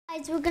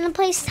Guys, we're gonna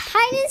play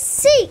hide and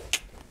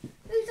seek.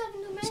 Who's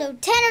talking to me? So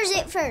Tanner's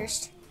it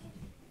first.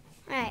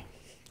 Alright,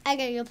 I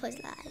gotta go play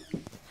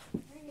slide.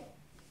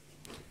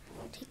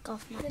 Take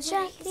off my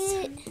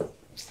jacket.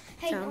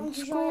 Hey, don't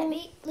you yell at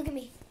me. Look at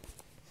me.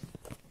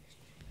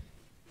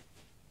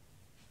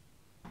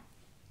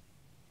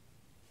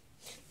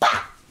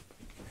 Bah!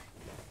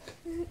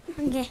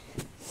 Okay.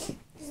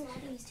 This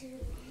lighting is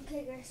terrible.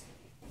 Okay, guys.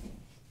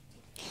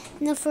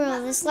 No, for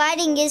real, this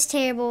lighting is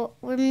terrible.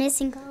 We're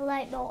missing a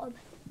light bulb.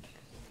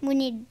 We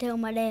need to tell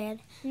my dad.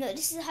 No,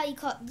 this is how you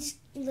call. Just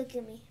look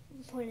at me.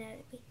 I'm pointing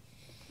at me.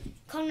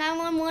 Call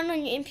 911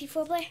 on your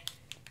MP4 player.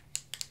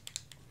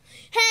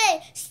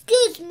 Hey,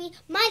 excuse me,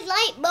 my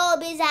light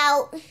bulb is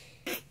out,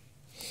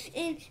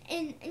 and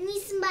I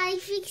need somebody to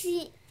fix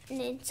it. And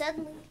then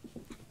suddenly,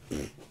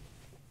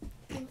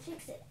 I'm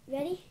fix it.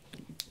 Ready?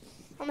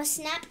 I'm gonna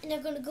snap, and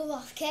they're gonna go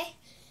off. Okay?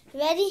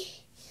 Ready,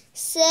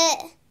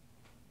 set,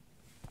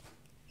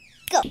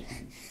 go.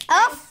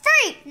 Oh,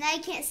 freak! Now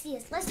you can't see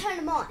us. Let's turn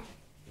them on.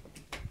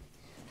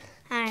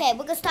 Alright. Okay,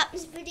 we're gonna stop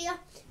this video.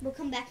 We'll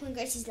come back when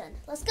Gracie's done.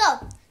 Let's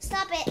go.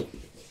 Stop it.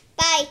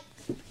 Bye.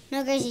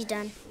 No, Gracie's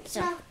done. So,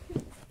 No,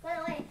 go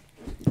away.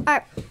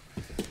 alright.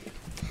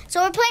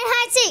 So we're playing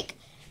hide and seek.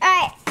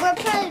 Alright, we're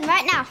playing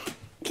right now.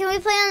 Can we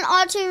play in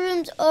all two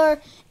rooms or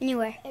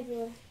anywhere?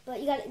 Everywhere. But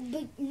you gotta,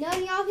 but no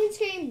y'all can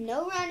scream,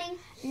 no running,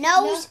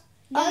 No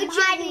no hiding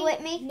jumping,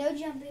 with me. no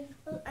jumping.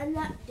 I'm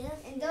not deaf.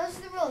 And those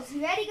are the rules.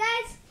 You ready,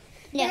 guys?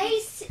 Yeah.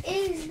 Grace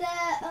is the,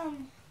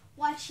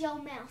 watch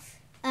your mouth.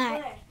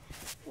 Alright.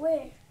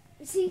 Where?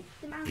 You see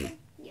the mountain?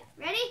 Yeah.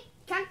 Ready?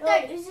 Count to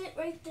 30. Is it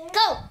right there?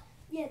 Go!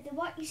 Yeah, the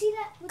what? You see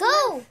that? With the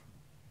Go! mouth?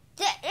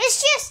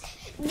 It's just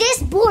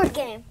this board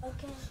game.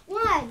 Okay.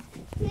 1,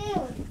 2,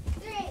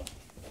 3.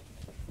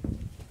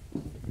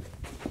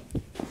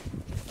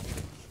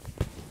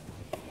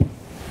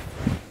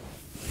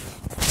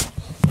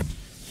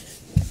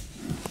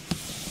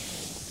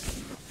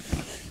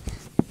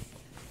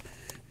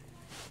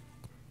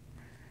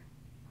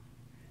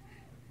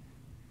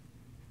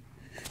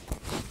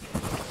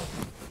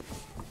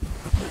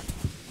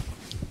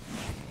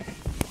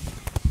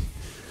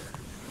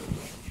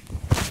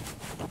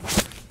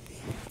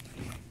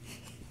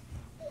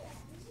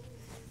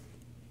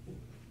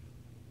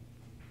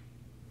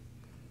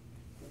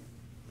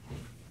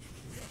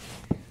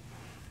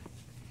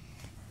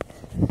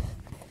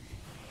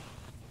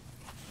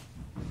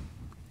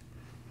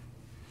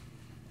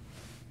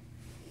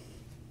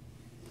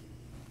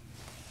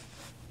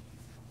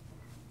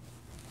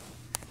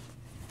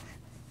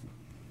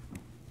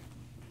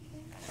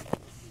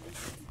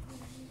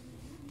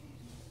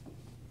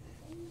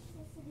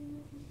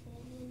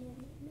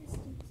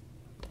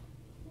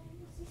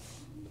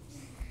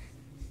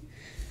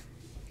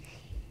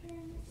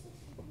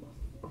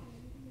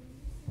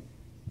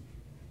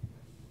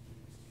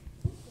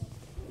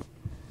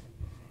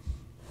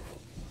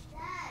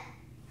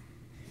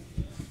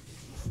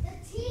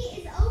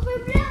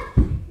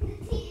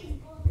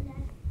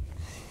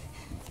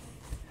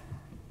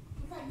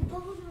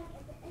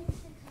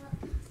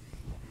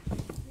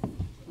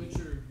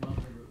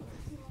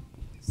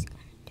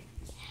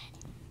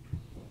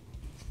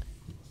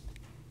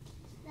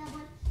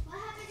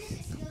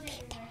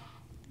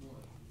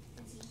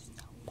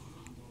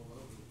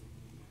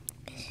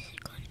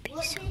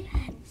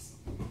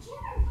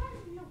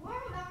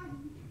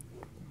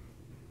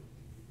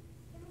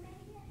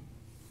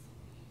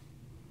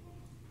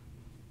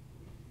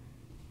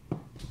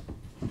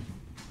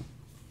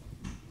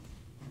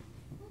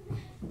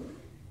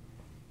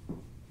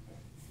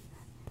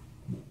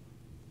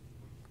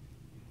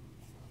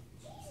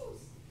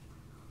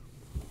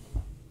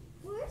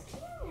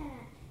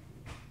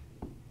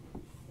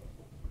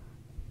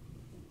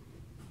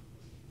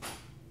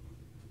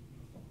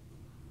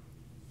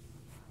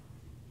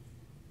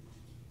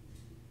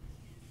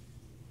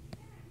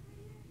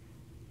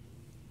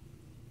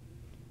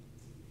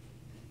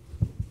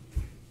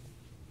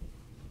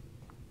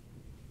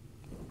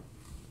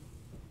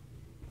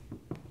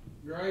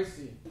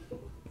 Gracie,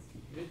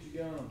 get you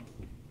going.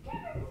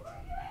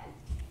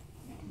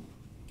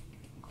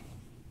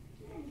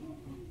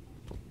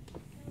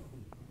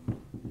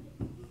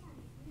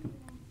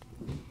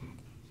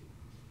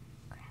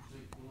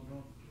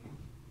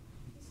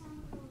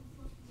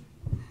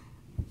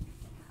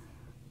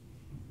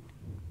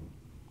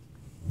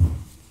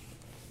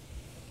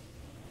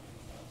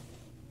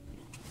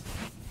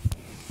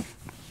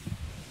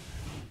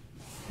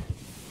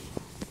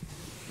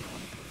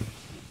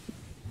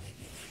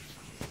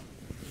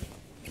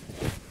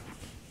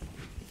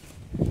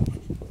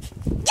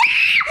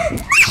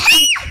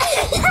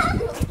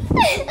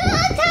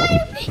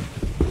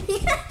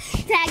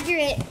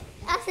 Accurate.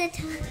 I said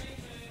time.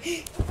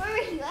 Where are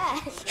you at?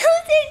 Who's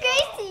it,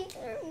 Gracie?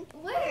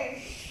 Where?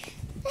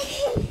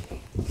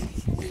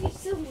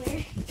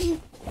 Somewhere.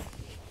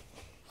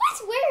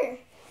 What's where?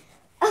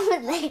 Over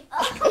there.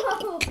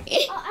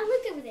 Oh, I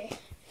looked over there.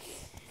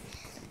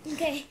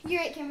 Okay,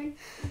 you're right, Cameron.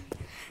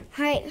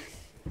 All right.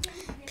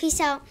 Peace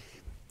out.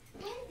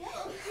 Peace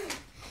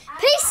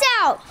Peace out.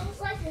 out.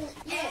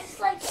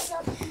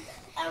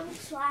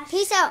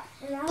 Peace out.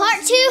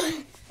 Part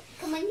 2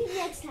 Come on,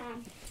 next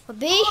time. will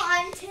be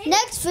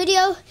next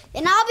video,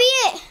 and I'll be